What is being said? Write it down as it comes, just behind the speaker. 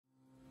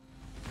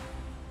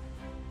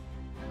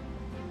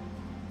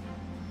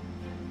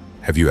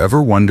Have you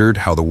ever wondered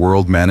how the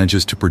world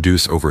manages to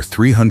produce over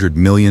 300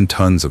 million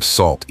tons of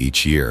salt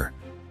each year?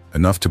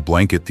 Enough to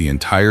blanket the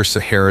entire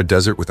Sahara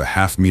Desert with a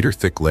half-meter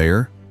thick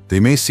layer? They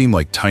may seem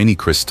like tiny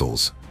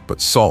crystals,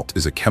 but salt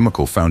is a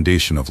chemical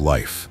foundation of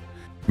life,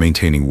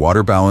 maintaining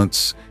water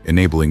balance,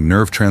 enabling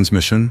nerve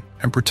transmission,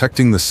 and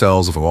protecting the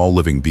cells of all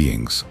living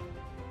beings.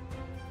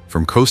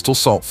 From coastal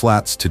salt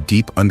flats to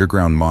deep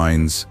underground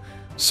mines,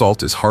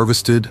 salt is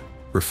harvested,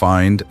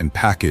 refined, and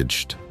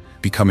packaged,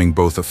 becoming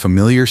both a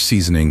familiar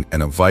seasoning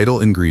and a vital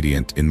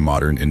ingredient in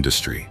modern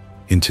industry.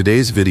 In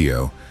today's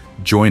video,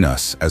 join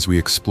us as we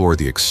explore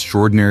the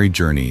extraordinary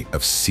journey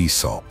of sea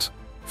salt,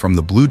 from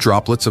the blue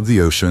droplets of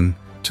the ocean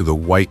to the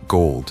white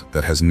gold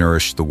that has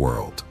nourished the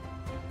world.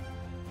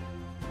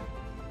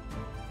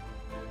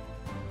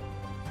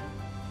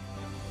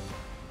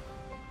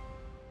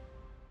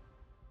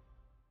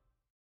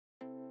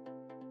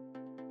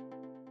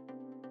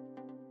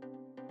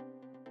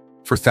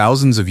 For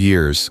thousands of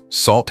years,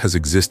 salt has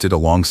existed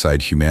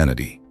alongside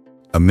humanity,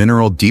 a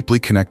mineral deeply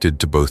connected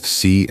to both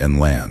sea and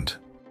land.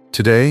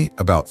 Today,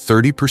 about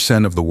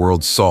 30% of the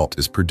world's salt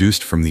is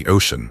produced from the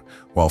ocean,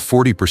 while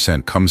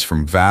 40% comes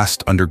from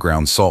vast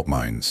underground salt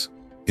mines.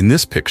 In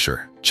this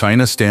picture,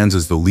 China stands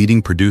as the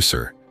leading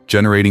producer,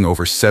 generating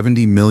over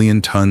 70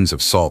 million tons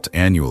of salt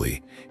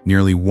annually,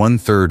 nearly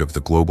one-third of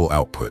the global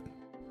output.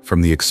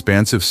 From the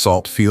expansive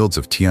salt fields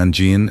of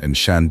Tianjin and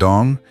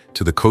Shandong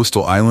to the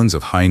coastal islands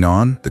of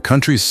Hainan, the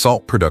country's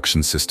salt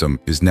production system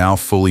is now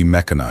fully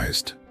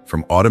mechanized,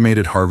 from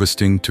automated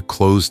harvesting to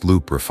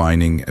closed-loop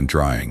refining and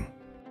drying.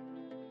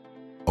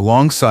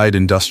 Alongside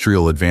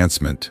industrial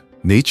advancement,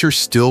 nature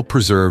still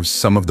preserves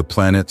some of the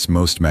planet's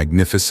most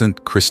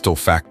magnificent crystal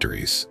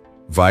factories,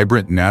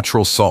 vibrant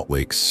natural salt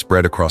lakes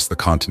spread across the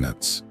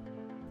continents.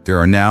 There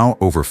are now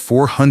over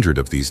 400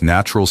 of these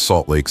natural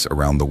salt lakes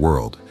around the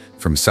world,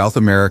 from South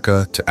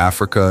America to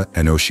Africa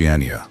and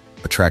Oceania,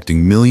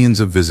 attracting millions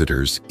of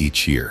visitors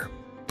each year.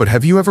 But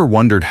have you ever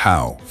wondered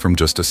how, from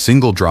just a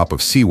single drop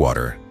of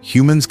seawater,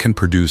 humans can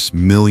produce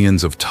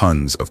millions of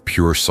tons of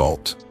pure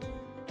salt?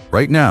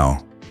 Right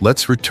now,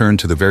 let's return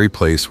to the very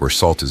place where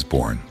salt is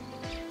born.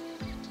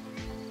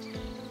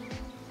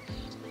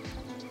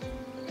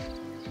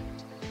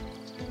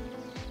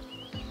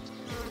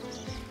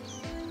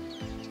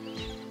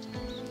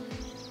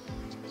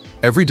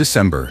 Every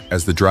December,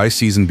 as the dry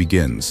season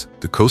begins,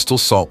 the coastal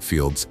salt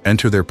fields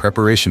enter their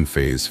preparation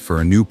phase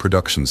for a new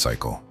production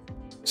cycle.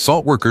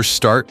 Salt workers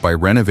start by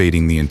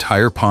renovating the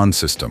entire pond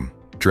system,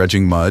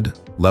 dredging mud,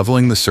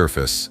 leveling the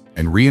surface,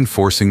 and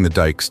reinforcing the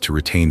dikes to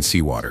retain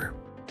seawater.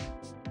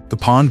 The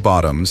pond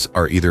bottoms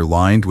are either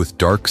lined with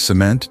dark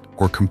cement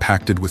or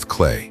compacted with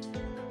clay,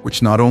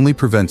 which not only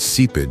prevents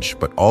seepage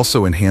but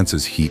also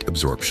enhances heat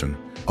absorption,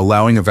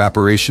 allowing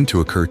evaporation to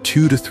occur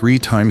 2 to 3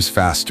 times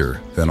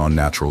faster than on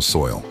natural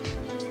soil.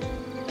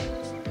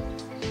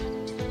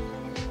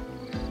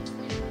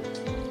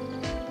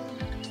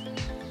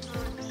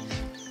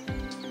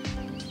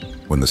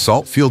 When the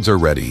salt fields are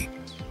ready,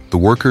 the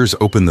workers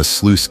open the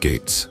sluice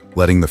gates,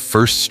 letting the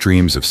first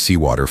streams of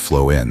seawater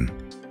flow in.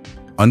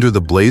 Under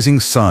the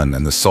blazing sun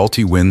and the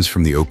salty winds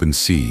from the open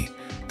sea,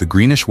 the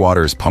greenish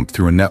water is pumped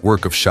through a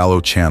network of shallow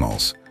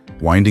channels,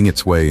 winding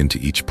its way into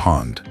each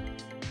pond.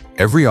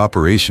 Every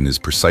operation is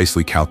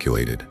precisely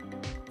calculated.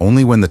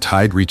 Only when the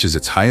tide reaches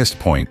its highest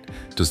point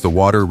does the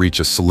water reach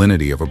a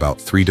salinity of about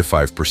 3 to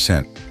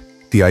 5%,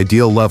 the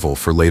ideal level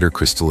for later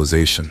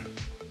crystallization.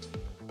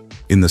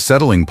 In the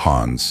settling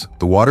ponds,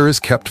 the water is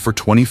kept for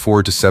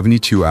 24 to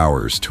 72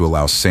 hours to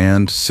allow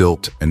sand,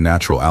 silt, and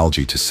natural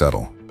algae to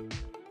settle.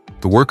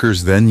 The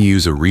workers then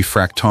use a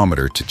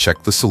refractometer to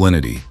check the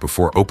salinity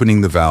before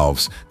opening the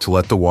valves to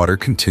let the water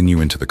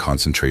continue into the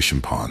concentration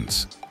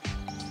ponds.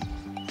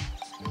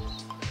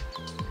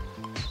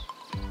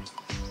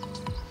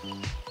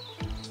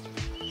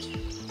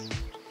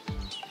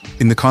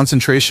 In the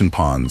concentration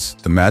ponds,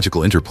 the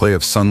magical interplay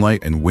of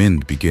sunlight and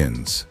wind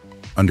begins.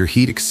 Under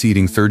heat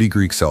exceeding 30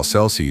 degrees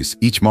Celsius,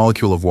 each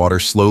molecule of water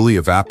slowly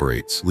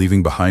evaporates,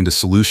 leaving behind a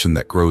solution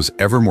that grows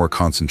ever more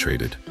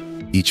concentrated.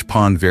 Each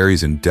pond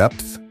varies in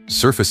depth,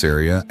 surface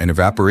area, and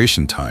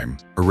evaporation time,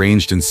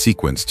 arranged in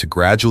sequence to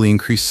gradually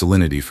increase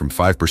salinity from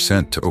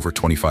 5% to over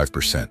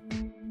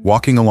 25%.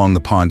 Walking along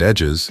the pond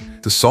edges,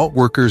 the salt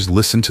workers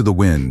listen to the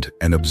wind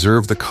and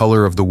observe the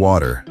color of the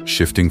water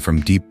shifting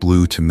from deep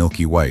blue to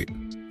milky white,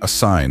 a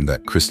sign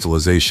that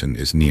crystallization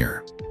is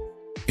near.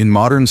 In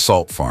modern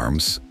salt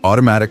farms,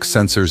 automatic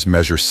sensors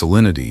measure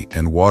salinity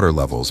and water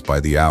levels by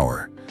the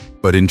hour.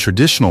 But in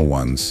traditional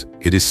ones,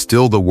 it is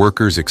still the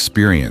workers'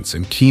 experience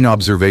and keen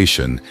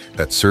observation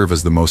that serve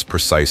as the most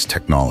precise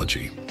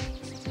technology.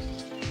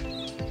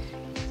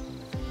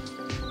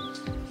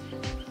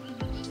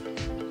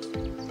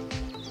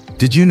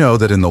 Did you know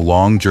that in the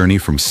long journey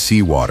from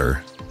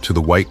seawater to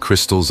the white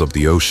crystals of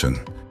the ocean,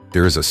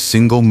 there is a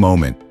single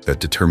moment that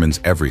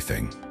determines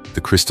everything: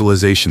 the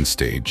crystallization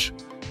stage,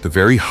 the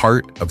very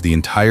heart of the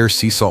entire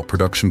sea salt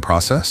production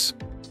process?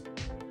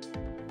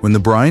 When the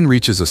brine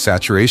reaches a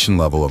saturation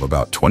level of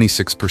about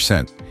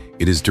 26%,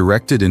 it is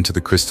directed into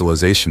the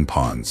crystallization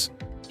ponds,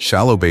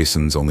 shallow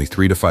basins only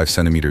 3 to 5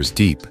 centimeters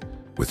deep,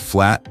 with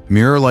flat,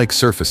 mirror-like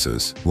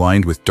surfaces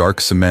lined with dark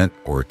cement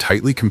or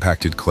tightly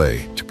compacted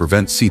clay to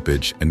prevent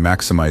seepage and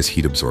maximize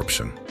heat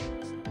absorption.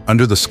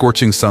 Under the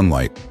scorching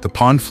sunlight, the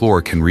pond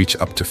floor can reach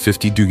up to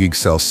 50 degrees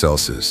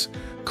Celsius,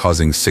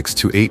 causing 6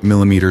 to 8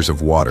 millimeters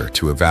of water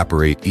to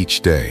evaporate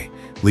each day,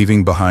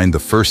 leaving behind the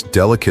first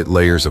delicate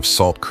layers of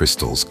salt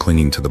crystals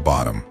clinging to the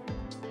bottom.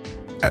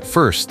 At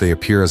first, they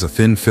appear as a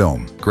thin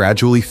film,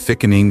 gradually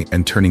thickening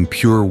and turning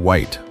pure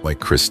white like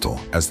crystal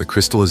as the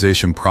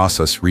crystallization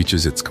process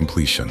reaches its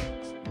completion.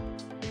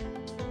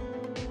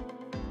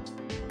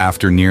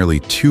 After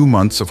nearly 2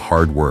 months of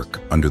hard work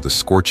under the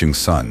scorching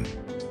sun,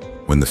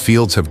 when the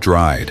fields have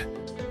dried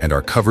and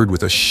are covered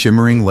with a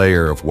shimmering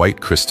layer of white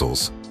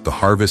crystals, the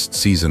harvest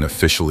season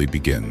officially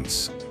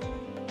begins.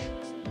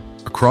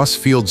 Across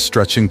fields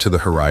stretching to the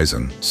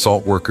horizon,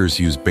 salt workers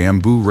use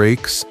bamboo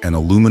rakes and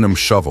aluminum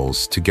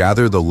shovels to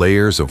gather the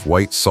layers of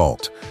white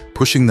salt,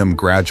 pushing them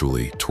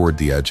gradually toward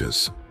the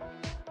edges.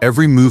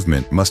 Every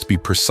movement must be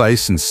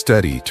precise and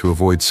steady to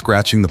avoid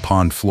scratching the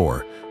pond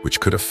floor, which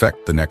could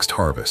affect the next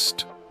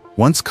harvest.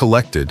 Once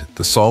collected,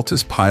 the salt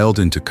is piled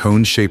into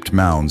cone-shaped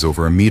mounds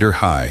over a meter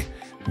high,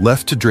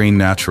 left to drain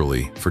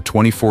naturally for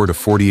 24 to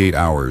 48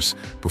 hours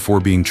before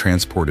being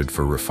transported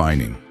for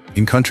refining.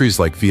 In countries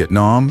like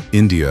Vietnam,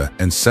 India,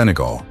 and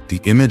Senegal,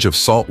 the image of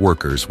salt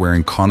workers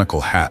wearing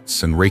conical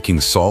hats and raking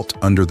salt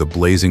under the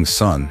blazing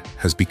sun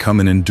has become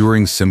an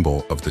enduring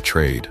symbol of the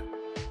trade.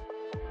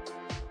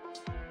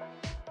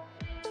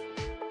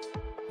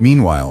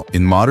 Meanwhile,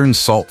 in modern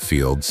salt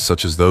fields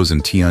such as those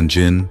in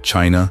Tianjin,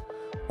 China,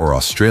 or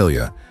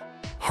Australia,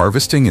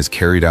 harvesting is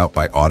carried out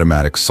by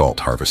automatic salt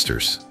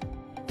harvesters.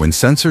 When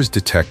sensors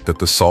detect that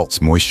the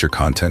salt's moisture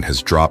content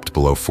has dropped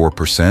below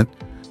 4%,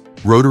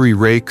 rotary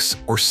rakes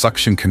or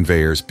suction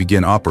conveyors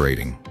begin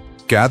operating,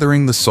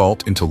 gathering the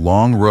salt into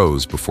long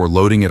rows before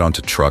loading it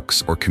onto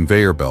trucks or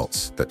conveyor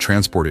belts that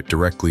transport it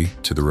directly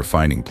to the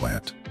refining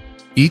plant.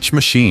 Each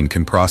machine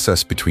can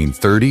process between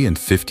 30 and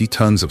 50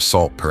 tons of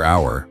salt per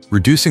hour,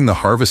 reducing the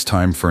harvest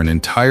time for an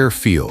entire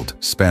field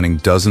spanning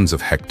dozens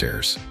of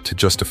hectares to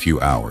just a few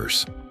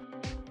hours.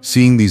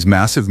 Seeing these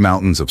massive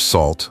mountains of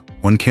salt,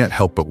 one can't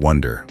help but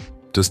wonder,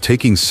 does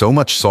taking so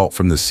much salt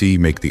from the sea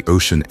make the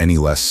ocean any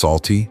less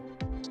salty?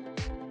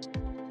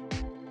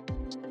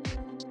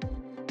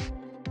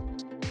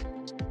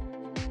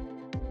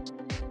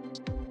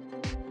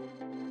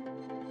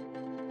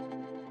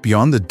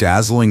 Beyond the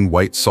dazzling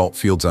white salt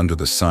fields under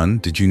the sun,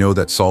 did you know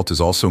that salt is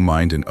also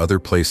mined in other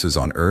places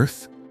on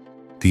Earth?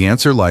 The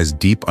answer lies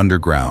deep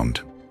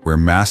underground, where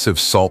massive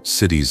salt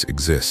cities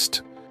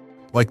exist.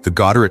 Like the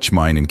Goderich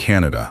mine in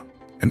Canada,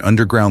 an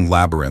underground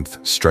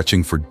labyrinth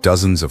stretching for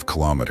dozens of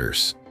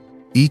kilometers.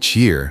 Each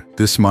year,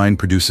 this mine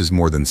produces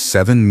more than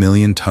 7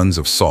 million tons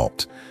of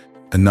salt,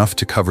 enough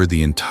to cover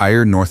the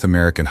entire North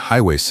American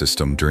highway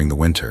system during the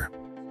winter.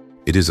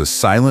 It is a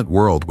silent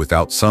world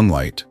without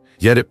sunlight,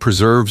 yet it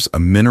preserves a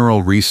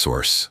mineral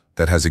resource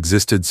that has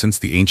existed since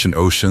the ancient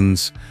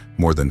oceans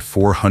more than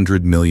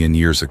 400 million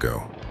years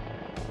ago.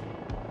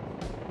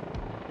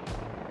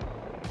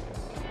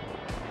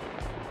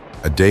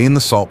 A day in the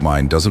salt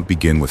mine doesn't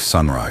begin with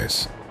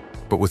sunrise,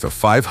 but with a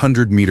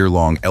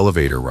 500-meter-long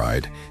elevator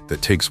ride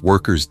that takes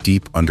workers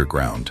deep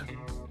underground.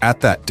 At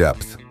that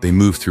depth, they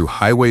move through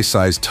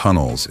highway-sized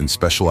tunnels in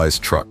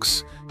specialized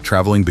trucks,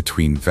 traveling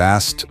between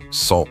vast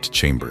salt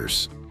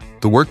chambers.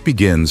 The work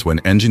begins when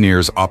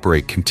engineers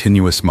operate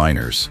continuous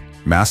miners,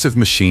 massive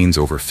machines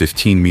over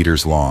 15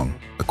 meters long,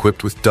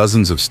 equipped with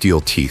dozens of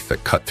steel teeth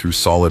that cut through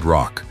solid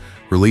rock,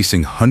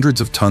 releasing hundreds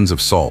of tons of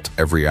salt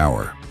every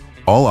hour.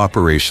 All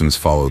operations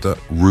follow the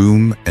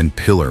room and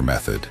pillar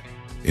method,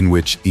 in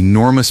which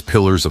enormous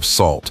pillars of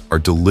salt are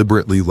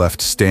deliberately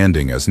left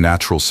standing as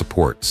natural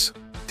supports.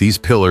 These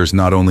pillars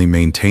not only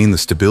maintain the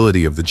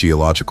stability of the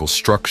geological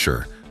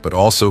structure, but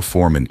also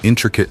form an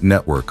intricate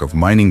network of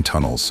mining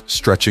tunnels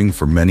stretching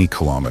for many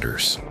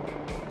kilometers.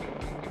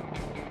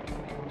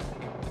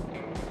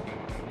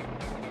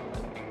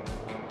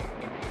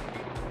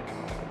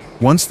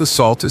 Once the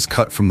salt is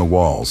cut from the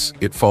walls,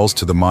 it falls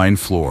to the mine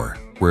floor,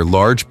 where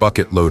large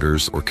bucket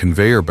loaders or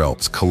conveyor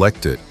belts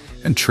collect it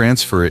and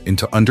transfer it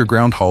into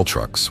underground haul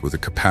trucks with a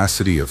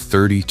capacity of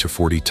 30 to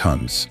 40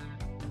 tons.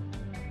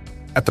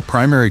 At the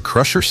primary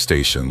crusher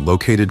station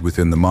located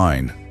within the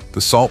mine, the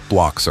salt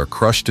blocks are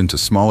crushed into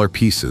smaller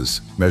pieces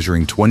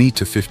measuring 20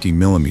 to 50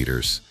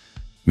 millimeters,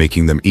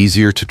 making them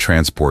easier to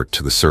transport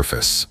to the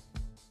surface.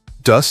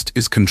 Dust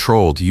is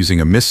controlled using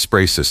a mist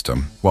spray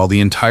system, while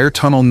the entire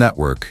tunnel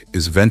network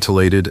is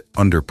ventilated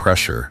under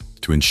pressure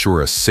to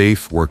ensure a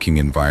safe working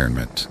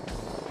environment.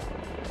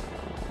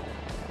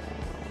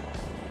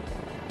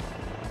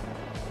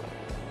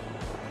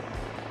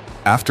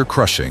 After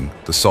crushing,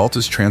 the salt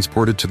is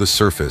transported to the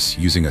surface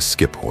using a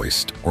skip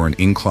hoist or an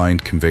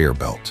inclined conveyor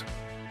belt.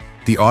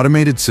 The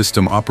automated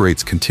system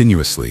operates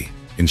continuously,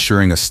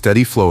 ensuring a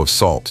steady flow of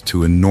salt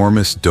to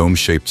enormous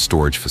dome-shaped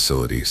storage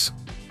facilities.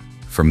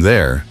 From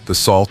there, the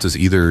salt is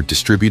either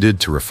distributed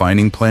to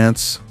refining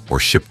plants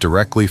or shipped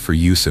directly for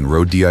use in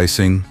road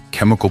de-icing,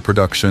 chemical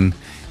production,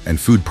 and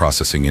food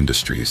processing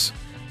industries.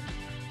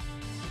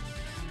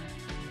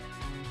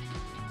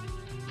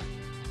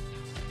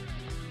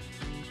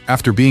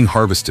 After being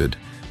harvested,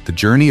 the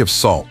journey of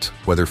salt,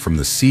 whether from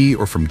the sea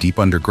or from deep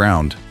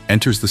underground,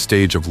 enters the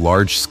stage of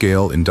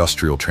large-scale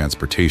industrial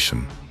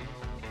transportation.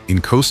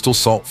 In coastal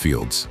salt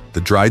fields,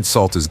 the dried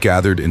salt is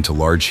gathered into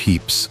large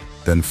heaps,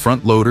 then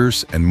front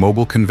loaders and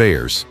mobile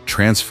conveyors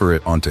transfer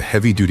it onto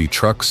heavy-duty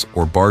trucks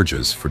or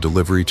barges for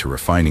delivery to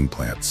refining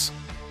plants.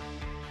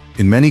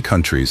 In many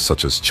countries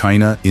such as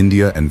China,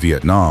 India, and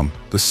Vietnam,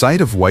 the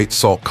sight of white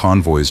salt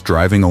convoys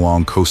driving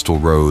along coastal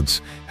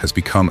roads has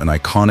become an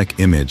iconic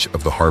image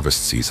of the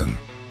harvest season.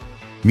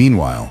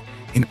 Meanwhile,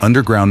 in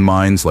underground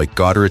mines like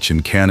Goderich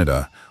in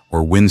Canada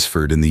or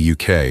Winsford in the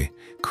UK,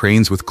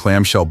 cranes with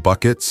clamshell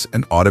buckets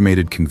and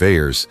automated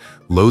conveyors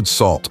load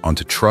salt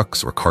onto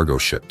trucks or cargo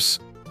ships.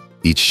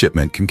 Each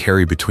shipment can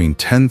carry between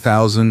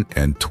 10,000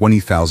 and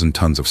 20,000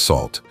 tons of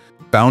salt,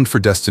 bound for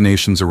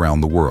destinations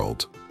around the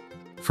world.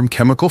 From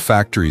chemical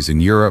factories in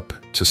Europe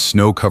to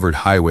snow-covered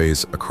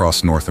highways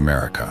across North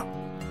America.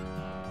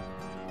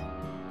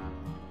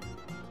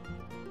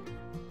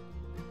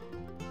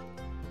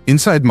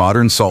 Inside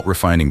modern salt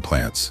refining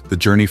plants, the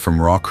journey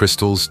from raw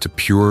crystals to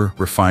pure,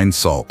 refined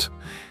salt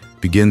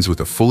begins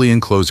with a fully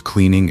enclosed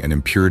cleaning and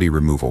impurity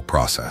removal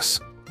process.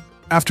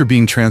 After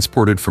being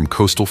transported from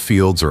coastal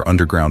fields or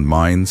underground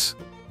mines,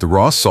 the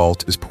raw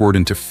salt is poured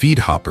into feed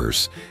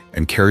hoppers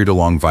and carried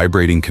along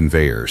vibrating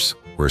conveyors,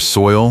 where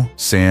soil,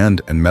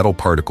 sand, and metal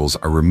particles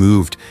are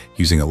removed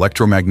using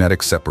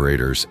electromagnetic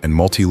separators and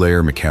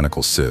multi-layer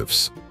mechanical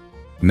sieves.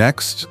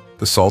 Next,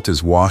 the salt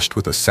is washed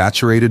with a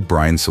saturated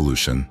brine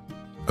solution,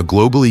 a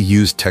globally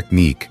used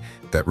technique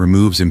that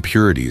removes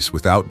impurities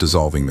without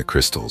dissolving the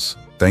crystals,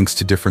 thanks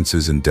to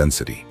differences in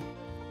density.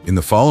 In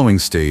the following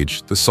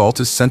stage, the salt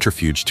is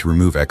centrifuged to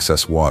remove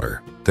excess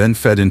water, then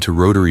fed into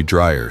rotary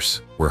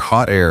dryers, where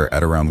hot air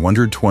at around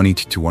 120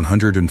 to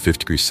 150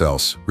 degrees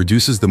Celsius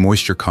reduces the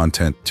moisture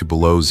content to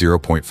below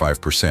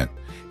 0.5%,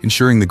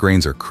 ensuring the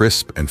grains are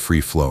crisp and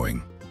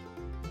free-flowing.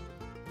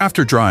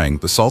 After drying,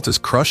 the salt is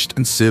crushed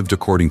and sieved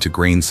according to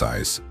grain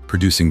size,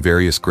 producing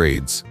various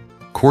grades: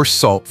 coarse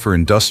salt for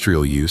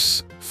industrial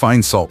use,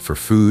 fine salt for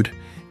food,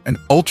 and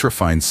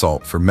ultra-fine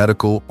salt for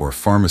medical or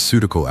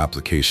pharmaceutical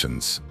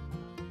applications.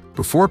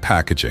 Before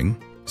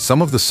packaging,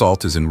 some of the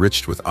salt is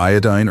enriched with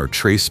iodine or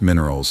trace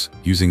minerals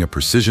using a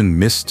precision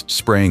mist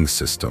spraying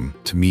system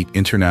to meet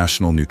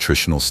international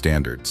nutritional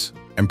standards.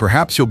 And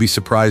perhaps you'll be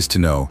surprised to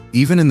know,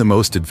 even in the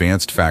most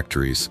advanced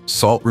factories,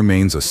 salt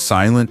remains a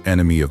silent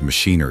enemy of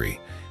machinery,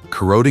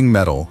 corroding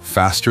metal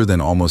faster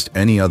than almost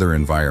any other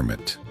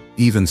environment,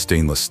 even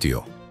stainless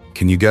steel.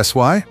 Can you guess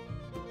why?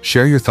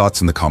 Share your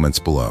thoughts in the comments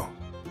below.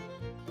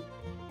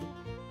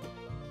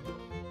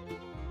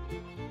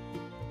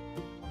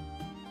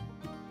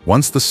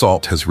 Once the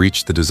salt has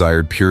reached the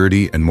desired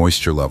purity and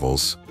moisture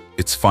levels,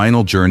 its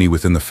final journey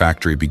within the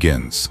factory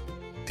begins: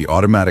 the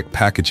automatic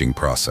packaging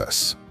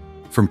process.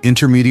 From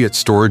intermediate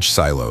storage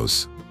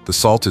silos, the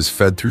salt is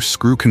fed through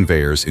screw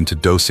conveyors into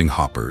dosing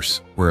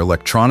hoppers, where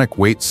electronic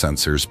weight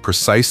sensors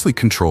precisely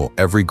control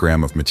every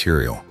gram of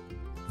material.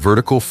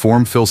 Vertical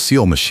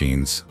form-fill-seal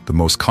machines, the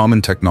most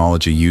common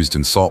technology used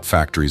in salt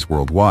factories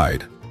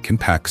worldwide, can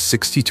pack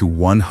 60 to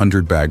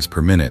 100 bags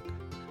per minute,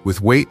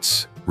 with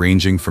weights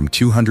ranging from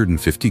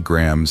 250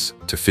 grams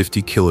to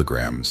 50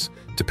 kilograms,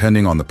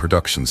 depending on the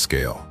production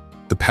scale.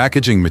 The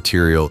packaging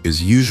material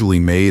is usually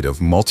made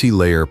of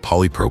multi-layer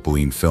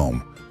polypropylene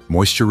film,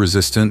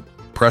 moisture-resistant,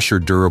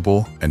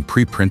 pressure-durable, and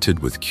pre-printed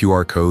with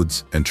QR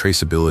codes and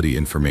traceability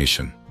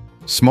information.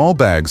 Small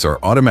bags are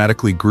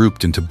automatically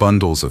grouped into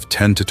bundles of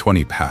 10 to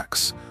 20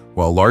 packs,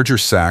 while larger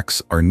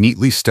sacks are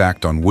neatly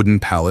stacked on wooden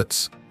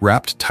pallets,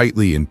 wrapped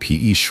tightly in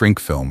PE shrink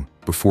film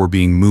before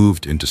being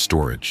moved into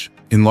storage.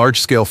 In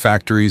large-scale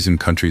factories in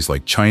countries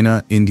like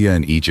China, India,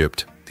 and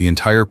Egypt, the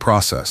entire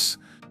process,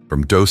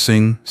 from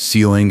dosing,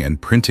 sealing, and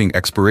printing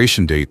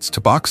expiration dates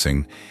to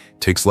boxing,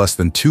 takes less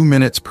than 2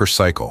 minutes per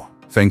cycle,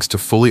 thanks to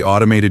fully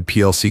automated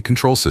PLC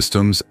control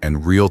systems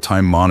and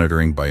real-time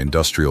monitoring by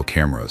industrial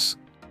cameras.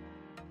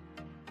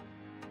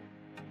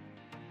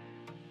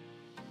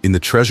 In the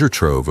treasure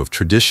trove of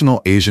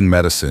traditional Asian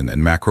medicine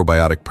and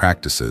macrobiotic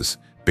practices,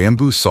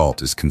 bamboo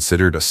salt is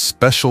considered a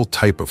special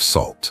type of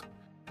salt.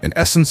 An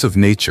essence of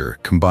nature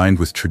combined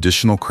with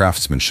traditional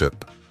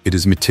craftsmanship, it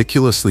is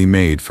meticulously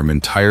made from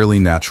entirely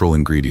natural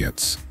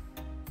ingredients.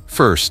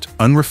 First,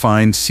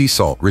 unrefined sea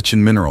salt rich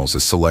in minerals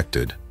is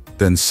selected,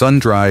 then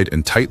sun-dried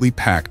and tightly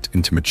packed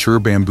into mature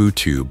bamboo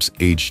tubes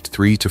aged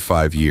 3 to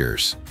 5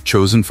 years,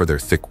 chosen for their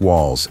thick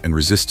walls and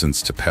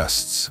resistance to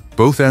pests.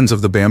 Both ends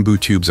of the bamboo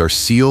tubes are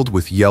sealed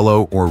with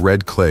yellow or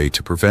red clay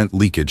to prevent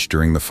leakage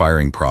during the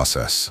firing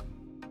process.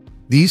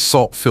 These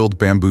salt-filled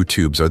bamboo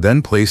tubes are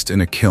then placed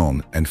in a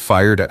kiln and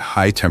fired at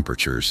high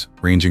temperatures,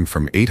 ranging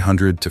from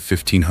 800 to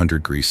 1500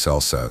 degrees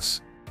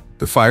Celsius.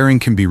 The firing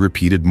can be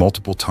repeated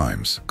multiple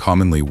times,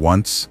 commonly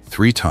once,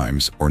 3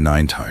 times, or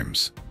 9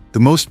 times.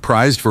 The most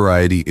prized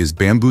variety is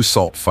bamboo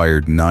salt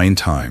fired 9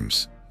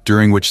 times,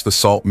 during which the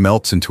salt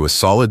melts into a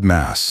solid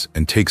mass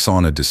and takes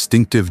on a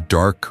distinctive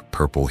dark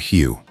purple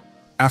hue.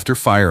 After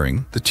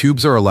firing, the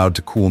tubes are allowed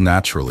to cool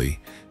naturally,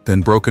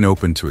 then broken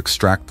open to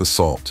extract the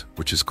salt,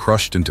 which is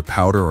crushed into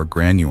powder or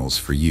granules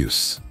for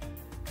use.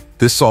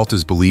 This salt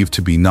is believed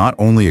to be not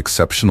only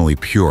exceptionally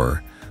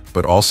pure,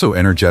 but also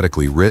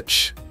energetically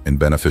rich and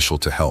beneficial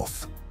to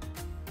health.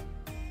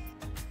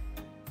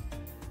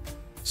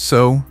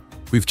 So,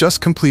 we've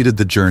just completed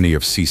the journey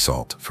of sea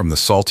salt, from the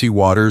salty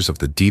waters of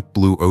the deep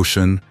blue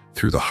ocean,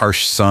 through the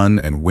harsh sun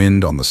and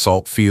wind on the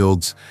salt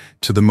fields,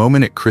 to the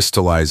moment it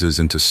crystallizes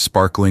into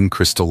sparkling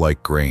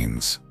crystal-like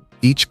grains.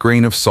 Each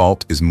grain of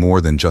salt is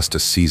more than just a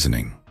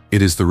seasoning.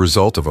 It is the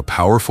result of a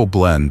powerful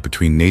blend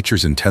between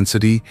nature's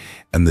intensity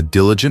and the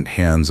diligent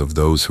hands of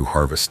those who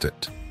harvest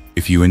it.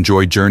 If you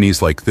enjoy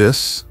journeys like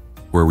this,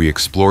 where we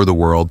explore the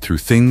world through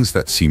things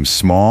that seem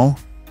small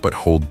but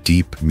hold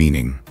deep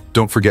meaning,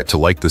 don't forget to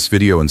like this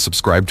video and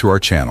subscribe to our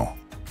channel.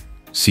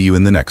 See you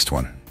in the next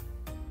one.